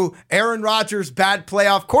to Aaron Rodgers' bad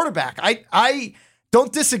playoff quarterback. I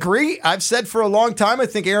don't disagree. I've said for a long time, I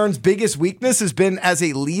think Aaron's biggest weakness has been as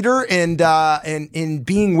a leader and in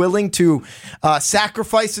being willing to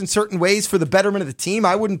sacrifice in certain ways for the betterment of the team.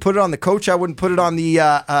 I wouldn't put it on the coach. I wouldn't put it on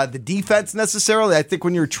the defense necessarily. I think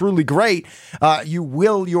when you're truly great, you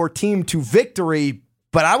will your team to victory.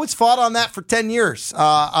 But I was fought on that for 10 years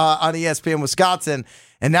on ESPN Wisconsin.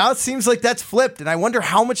 And now it seems like that's flipped. And I wonder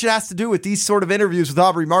how much it has to do with these sort of interviews with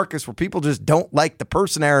Aubrey Marcus where people just don't like the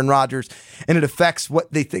person Aaron Rodgers and it affects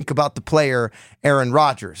what they think about the player Aaron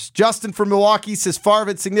Rodgers. Justin from Milwaukee says Favre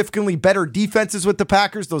had significantly better defenses with the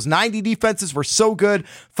Packers. Those 90 defenses were so good.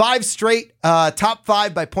 5 straight, top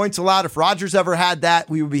 5 by points allowed. If Rodgers ever had that,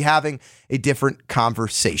 we would be having a different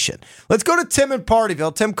conversation. Let's go to Tim in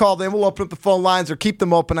Partyville. Tim called in. We'll open up the phone lines, or keep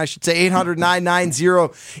them open, I should say.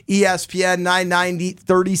 800-990-ESPN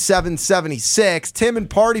 990-3776. Tim in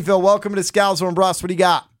Partyville, welcome to Scalzo and Brust. What do you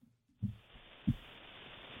got?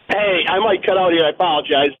 Hey, I might cut out here. I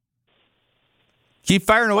apologize. Keep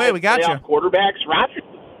firing away. We got you. Quarterbacks.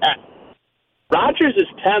 Rodgers is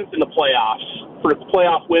 10th in the playoffs for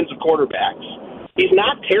playoff wins of quarterbacks. He's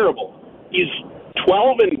not terrible. He's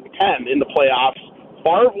 12-10 in the playoffs.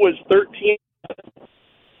 Favre was 13.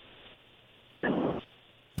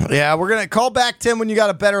 Yeah, we're going to call back, Tim, when you got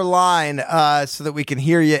a better line so that we can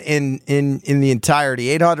hear you in the entirety.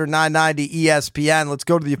 800-990-ESPN. Let's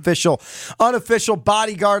go to the unofficial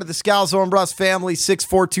bodyguard of the Scalzo and Brust family,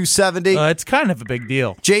 6'4", 270. It's kind of a big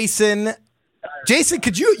deal. Jason,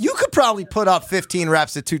 could you could probably put up 15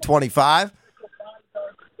 reps at 225.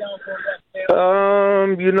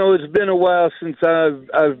 It's been a while since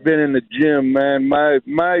I've been in the gym, man.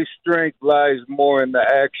 My strength lies more in the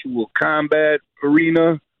actual combat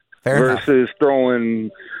arena versus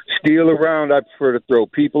throwing steel around. I prefer to throw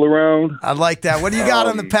people around. I like that. What do you got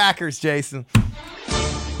on the Packers, Jason?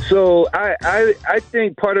 So I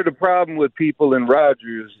think part of the problem with people in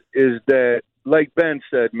Rodgers is that, like Ben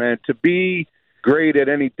said, man, to be great at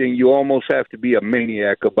anything, you almost have to be a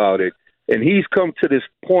maniac about it. And he's come to this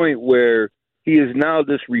point where he is now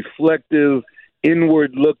this reflective,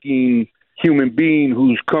 inward-looking human being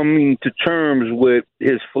who's coming to terms with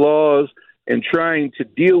his flaws and trying to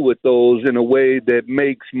deal with those in a way that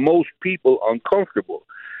makes most people uncomfortable.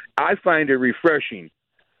 I find it refreshing.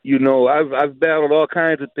 I've battled all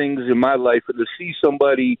kinds of things in my life, and to see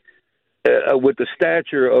somebody with the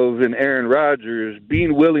stature of an Aaron Rodgers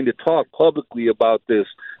being willing to talk publicly about this,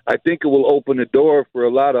 I think it will open the door for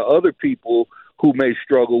a lot of other people who may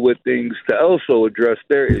struggle with things to also address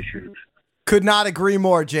their issues. Could not agree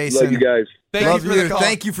more, Jason. Love you guys. Thank you.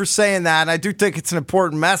 Thank you for saying that. And I do think it's an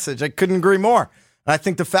important message. I couldn't agree more. I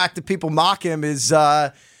think the fact that people mock him is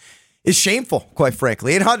shameful, quite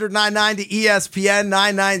frankly. 800-990-ESPN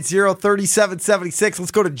 990-3776. Let's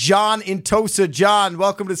go to John in Tosa. John,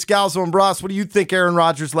 welcome to Scalzo and Brust. What do you think Aaron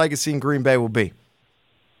Rodgers' legacy in Green Bay will be?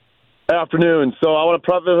 Afternoon. So I want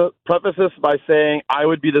to preface this by saying I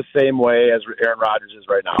would be the same way as Aaron Rodgers is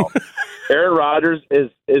right now. Aaron Rodgers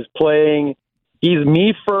is playing. He's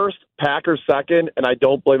me first, Packers second, and I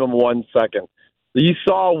don't blame him 1 second. You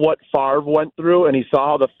saw what Favre went through, and he saw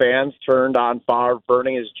how the fans turned on Favre,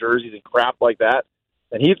 burning his jerseys and crap like that.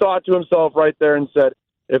 And he thought to himself right there and said,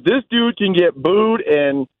 if this dude can get booed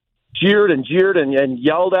and jeered and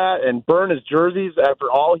yelled at and burn his jerseys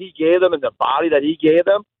after all he gave them and the body that he gave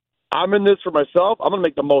them, I'm in this for myself. I'm going to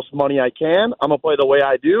make the most money I can. I'm going to play the way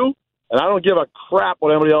I do, and I don't give a crap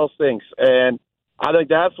what anybody else thinks. And I think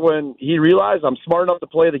that's when he realized I'm smart enough to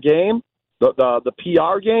play the game, the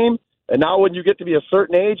PR game. And now when you get to be a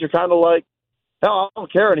certain age, you're kind of like, hell, I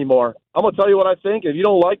don't care anymore. I'm going to tell you what I think. If you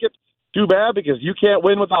don't like it, too bad, because you can't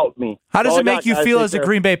win without me. How does it make you feel as a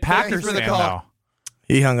Green Bay Packers fan, though?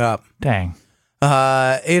 He hung up. Dang.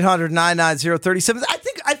 800-990-37.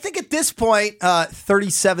 I think at this point,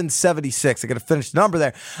 3776. I got to finish the number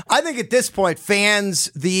there. I think at this point,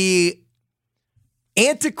 fans, the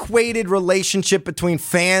antiquated relationship between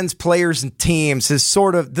fans, players, and teams has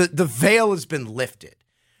sort of the veil has been lifted,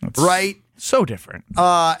 right? So different.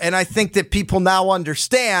 And I think that people now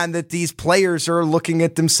understand that these players are looking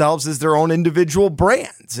at themselves as their own individual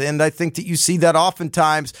brands. And I think that you see that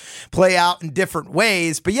oftentimes play out in different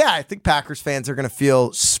ways. But yeah, I think Packers fans are going to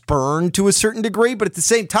feel spurned to a certain degree. But at the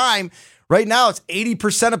same time, right now it's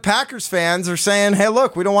 80% of Packers fans are saying, hey,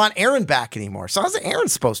 look, we don't want Aaron back anymore. So how's Aaron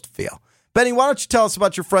supposed to feel? Benny, why don't you tell us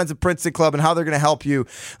about your friends at Princeton Club and how they're going to help you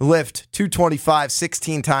lift 225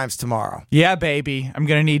 16 times tomorrow? Yeah, baby. I'm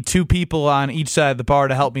going to need 2 people on each side of the bar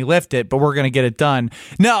to help me lift it, but we're going to get it done.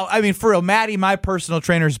 No, I mean, for real, Maddie, my personal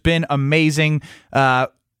trainer, has been amazing.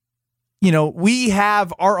 We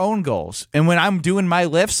have our own goals. And when I'm doing my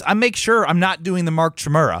lifts, I make sure I'm not doing the Mark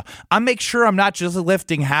Chmura. I make sure I'm not just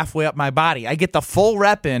lifting halfway up my body. I get the full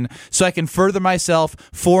rep in so I can further myself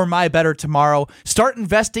for my better tomorrow. Start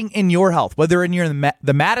investing in your health, whether you're in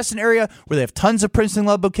the Madison area where they have tons of Princeton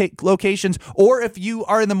Club locations, or if you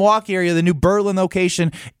are in the Milwaukee area, the new Berlin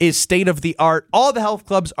location is state of the art. All the health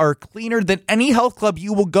clubs are cleaner than any health club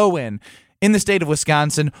you will go in the state of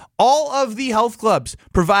Wisconsin. All of the health clubs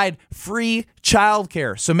provide free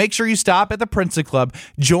childcare. So make sure you stop at the Princeton Club.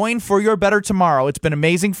 Join for your better tomorrow. It's been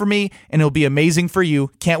amazing for me, and it'll be amazing for you.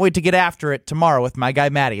 Can't wait to get after it tomorrow with my guy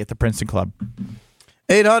Matty at the Princeton Club.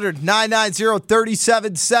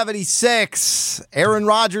 800-990-3776. Aaron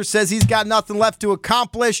Rodgers says he's got nothing left to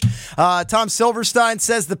accomplish. Tom Silverstein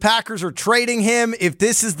says the Packers are trading him. If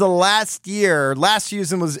this is the last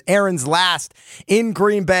season was Aaron's last in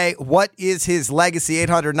Green Bay, what is his legacy?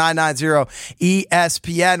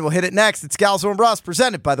 800-990-ESPN. We'll hit it next. It's Scalzo and Brust,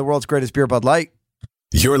 presented by the world's greatest beer, Bud Light.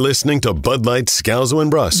 You're listening to Bud Light, Scalzo,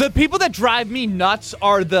 and Brust. The people that drive me nuts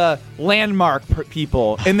are the landmark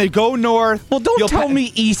people, and they go north. Well, don't tell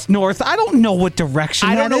me east-north. I don't know what direction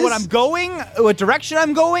I don't know is. what direction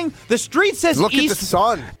I'm going. The street says Look east. at the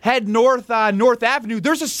sun. Head north on North Avenue.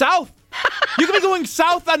 There's a south. You could be going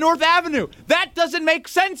south on North Avenue. That doesn't make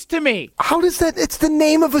sense to me. How does that? It's the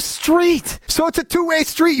name of a street. So it's a two-way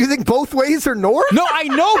street. You think both ways are north? No, I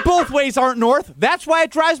know both ways aren't north. That's why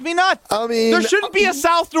it drives me nuts. I mean, there shouldn't be a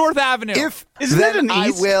South North Avenue. Isn't it an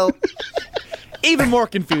east? I will. Even more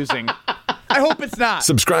confusing. I hope it's not.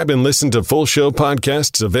 Subscribe and listen to full show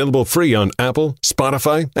podcasts available free on Apple,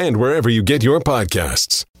 Spotify, and wherever you get your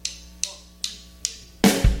podcasts.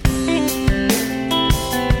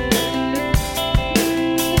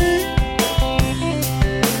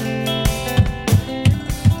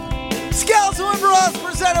 Scalzo and Brust,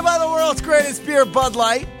 presented by the world's greatest beer, Bud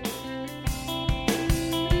Light.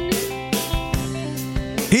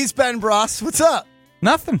 He's Ben Brust. What's up?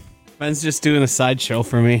 Nothing. Ben's just doing a sideshow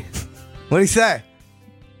for me. What'd he say?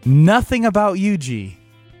 Nothing about you, G.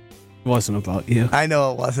 It wasn't about you. I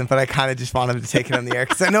know it wasn't, but I kind of just wanted to take it on the air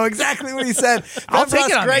because I know exactly what he said. I'll take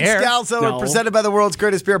it on Greg the air. Scalzo, No. presented by the world's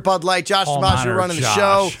greatest beer, Bud Light. Josh Dimaggio running the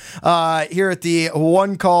show here at the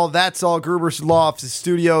One Call. That's all Gruber's Law Office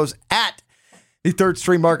Studios at the 3rd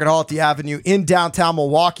Street Market Hall at the Avenue in downtown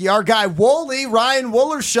Milwaukee. Our guy Wooly, Ryan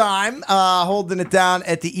Wollersheim, holding it down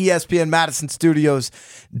at the ESPN Madison Studios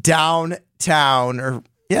downtown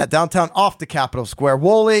off the Capitol Square.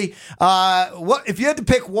 Wooly, what if you had to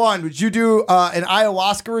pick one? Would you do an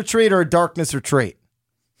ayahuasca retreat or a darkness retreat?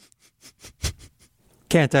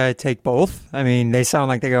 Can't I take both? I mean, they sound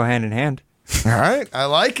like they go hand in hand. All right, I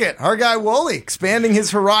like it. Our guy Wooly expanding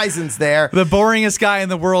his horizons there. The boringest guy in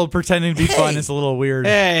the world pretending to be fun is a little weird.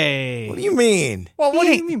 Hey. What do you mean? Well, what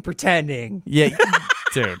do you mean pretending? Yeah,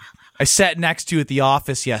 dude. I sat next to you at the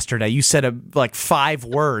office yesterday. You said like 5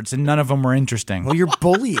 words, and none of them were interesting. Well, you're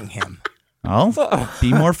bullying him. Oh,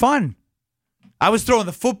 be more fun. I was throwing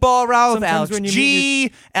the football around with Sometimes Alex when you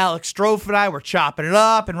G. Alex Strofe and I were chopping it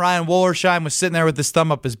up, and Ryan Wollersheim was sitting there with his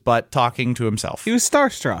thumb up his butt talking to himself. He was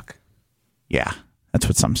starstruck. Yeah, that's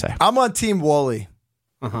what some say. I'm on Team Wooly.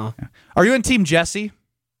 Uh-huh. Are you on Team Jesse?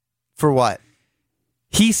 For what?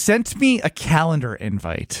 He sent me a calendar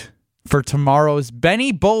invite for tomorrow's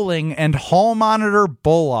Benny Bowling and Hall Monitor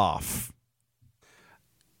Bowl-Off.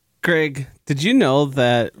 Greg, did you know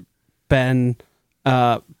that Ben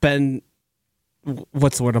Ben,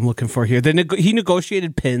 what's the word I'm looking for here? He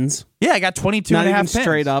negotiated pins. Yeah, I got 22 Not and a half even pins.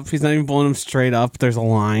 straight up. He's not even blowing them straight up. There's a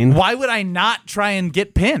line. Why would I not try and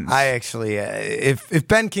get pins? I actually, if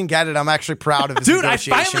Ben can get it, I'm actually proud of his Dude,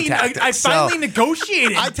 negotiation tactics. I finally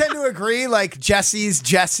negotiated. I tend to agree. Like, Jesse's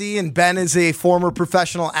Jesse, and Ben is a former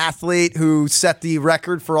professional athlete who set the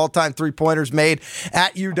record for all-time three-pointers made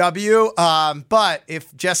at UW. But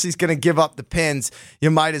if Jesse's going to give up the pins, you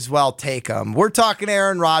might as well take them. We're talking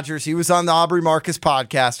Aaron Rodgers. He was on the Aubrey Marcus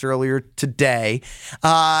podcast earlier today,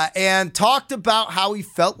 and talked about how he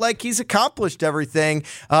felt like he's accomplished everything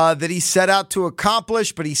that he set out to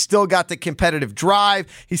accomplish, but he still got the competitive drive.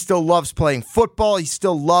 He still loves playing football. He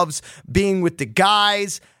still loves being with the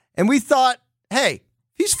guys. And we thought, hey,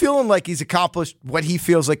 he's feeling like he's accomplished what he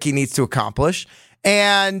feels like he needs to accomplish.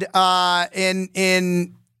 And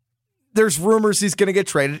there's rumors he's going to get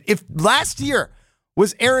traded. If last year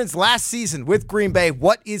was Aaron's last season with Green Bay,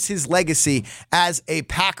 what is his legacy as a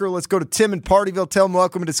Packer? Let's go to Tim in Partyville. Tim,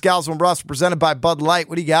 welcome to Scalzo and Brust, presented by Bud Light.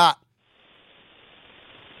 What do you got?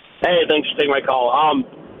 Hey, thanks for taking my call.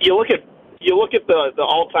 You look at the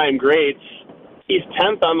all-time greats. He's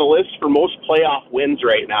 10th on the list for most playoff wins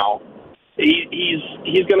right now.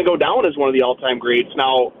 He's going to go down as one of the all-time greats.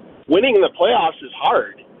 Now, winning in the playoffs is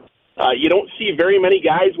hard. You don't see very many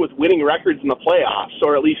guys with winning records in the playoffs,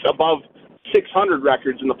 or at least above 600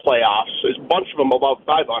 records in the playoffs. There's a bunch of them above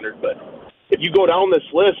 500. But if you go down this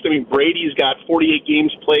list, I mean, Brady's got 48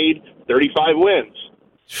 games played, 35 wins.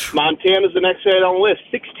 Montana's the next guy on the list,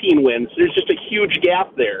 16 wins. There's just a huge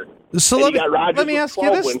gap there. So let me ask you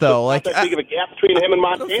this, though. Like, not that big of a gap between him and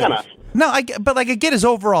Montana. No, I get his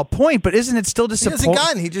overall point, but isn't it still disappointing? He hasn't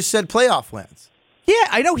gotten. He just said playoff wins. Yeah,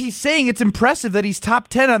 I know he's saying it's impressive that he's top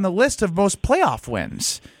 10 on the list of most playoff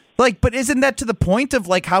wins. Like, but isn't that to the point of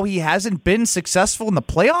like how he hasn't been successful in the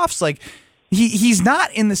playoffs? Like, he's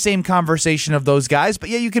not in the same conversation of those guys, but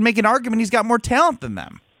yeah, you can make an argument he's got more talent than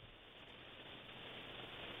them.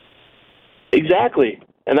 Exactly.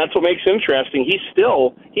 And that's what makes it interesting. He's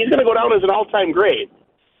going to go down as an all-time great.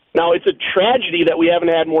 Now, it's a tragedy that we haven't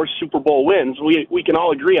had more Super Bowl wins. We can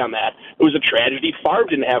all agree on that. It was a tragedy Favre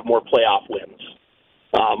didn't have more playoff wins.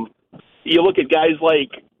 You look at guys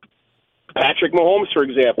like Patrick Mahomes, for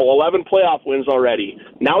example, 11 playoff wins already.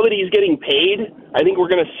 Now that he's getting paid, I think we're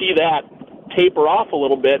going to see that taper off a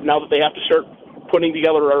little bit now that they have to start putting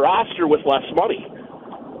together a roster with less money.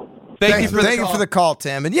 Thank you for the call,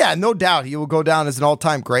 Tim. And yeah, no doubt he will go down as an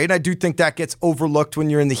all-time great. And I do think that gets overlooked when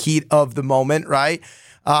you're in the heat of the moment, right?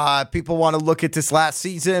 People want to look at this last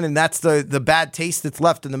season, and that's the bad taste that's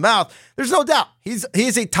left in the mouth. There's no doubt he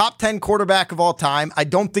is a top 10 quarterback of all time. I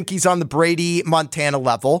don't think he's on the Brady Montana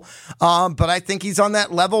level, but I think he's on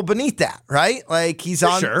that level beneath that, right? Like he's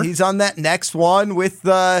on that next one with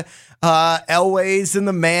the Elways and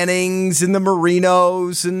the Mannings and the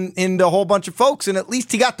Marinos and a whole bunch of folks, and at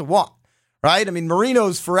least he got the one. Right? I mean,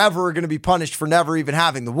 Marino's forever going to be punished for never even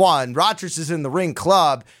having the one. Rodgers is in the ring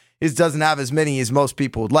club. He doesn't have as many as most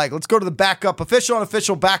people would like. Let's go to the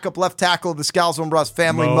unofficial backup left tackle of the Scalzo and Brust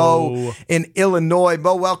family, Mo in Illinois.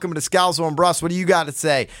 Mo, welcome to Scalzo and Brust. What do you got to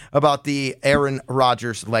say about the Aaron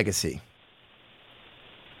Rodgers legacy?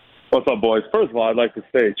 What's up, boys? First of all, I'd like to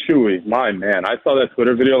say, Chewy, my man, I saw that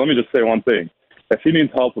Twitter video. Let me just say one thing. If he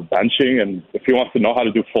needs help with benching and if he wants to know how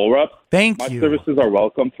to do full reps, my services are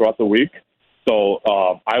welcome throughout the week. So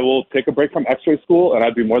I will take a break from X-ray school, and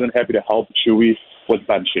I'd be more than happy to help Chewy with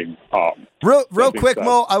benching. Real quick,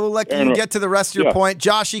 Mo, I will let you get to the rest of your point.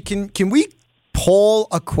 Joshy, can we poll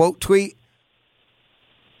a quote tweet?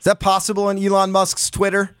 Is that possible on Elon Musk's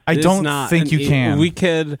Twitter? I don't think you can. We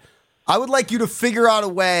could. I would like you to figure out a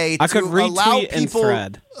way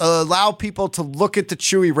to allow people to look at the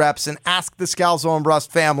Chewy reps and ask the Scalzo and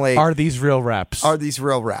Brust family, are these real reps? Are these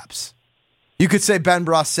real reps? You could say Ben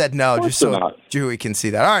Brust said no, just so Chewy can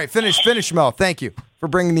see that. All right, finish, Mo. Thank you for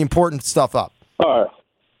bringing the important stuff up. All right.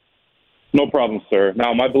 No problem, sir.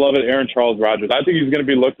 Now, my beloved Aaron Charles Rodgers, I think he's going to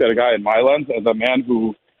be looked at, a guy in my lens, as a man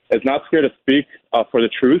who is not scared to speak for the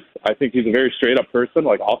truth. I think he's a very straight-up person,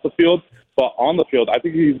 like off the field. But on the field, I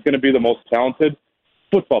think he's going to be the most talented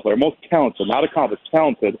football player, most talented, not accomplished,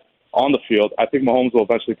 talented on the field. I think Mahomes will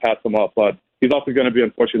eventually pass him up, but he's also going to be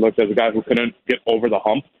unfortunately looked at as a guy who couldn't get over the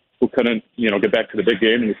hump, who couldn't, get back to the big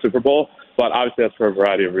game in the Super Bowl. But obviously that's for a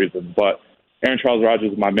variety of reasons. But Aaron Charles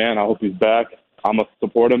Rodgers is my man. I hope he's back. I'm going to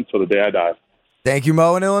support him till the day I die. Thank you,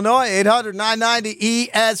 Mo in Illinois.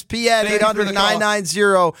 800-990-ESPN,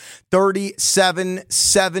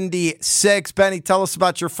 800-990-3776. Benny, tell us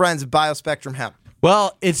about your friends at BioSpectrum Hemp.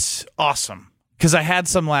 Well, it's awesome because I had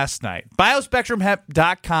some last night.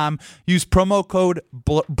 BioSpectrumHemp.com. Use promo code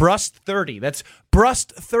BRUST30. That's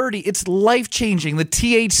BRUST30. It's life-changing. The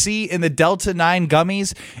THC in the Delta 9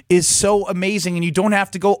 gummies is so amazing, and you don't have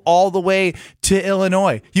to go all the way to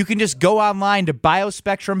Illinois. You can just go online to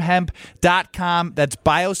BioSpectrumHemp.com. That's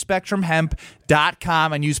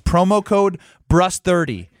BioSpectrumHemp.com and use promo code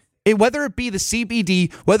BRUST30. Whether it be the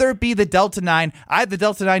CBD, whether it be the Delta 9, I have the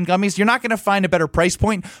Delta 9 gummies, you're not going to find a better price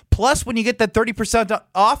point. Plus, when you get that 30%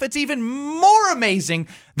 off, it's even more amazing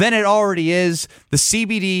than it already is. The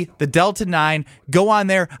CBD, the Delta 9, go on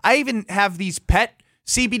there. I even have these pet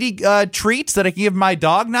CBD treats that I can give my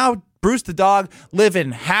dog now. Bruce the dog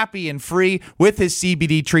living happy and free with his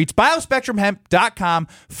CBD treats. BioSpectrumHemp.com.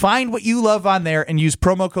 Find what you love on there and use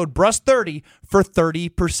promo code BRUST30 for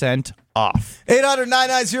 30% off.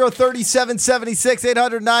 800-990-3776,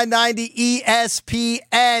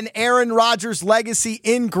 800-990-ESPN. Aaron Rodgers' legacy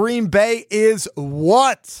in Green Bay is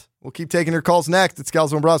what? We'll keep taking your calls next. It's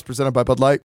Scalzo and Brust, presented by Bud Light.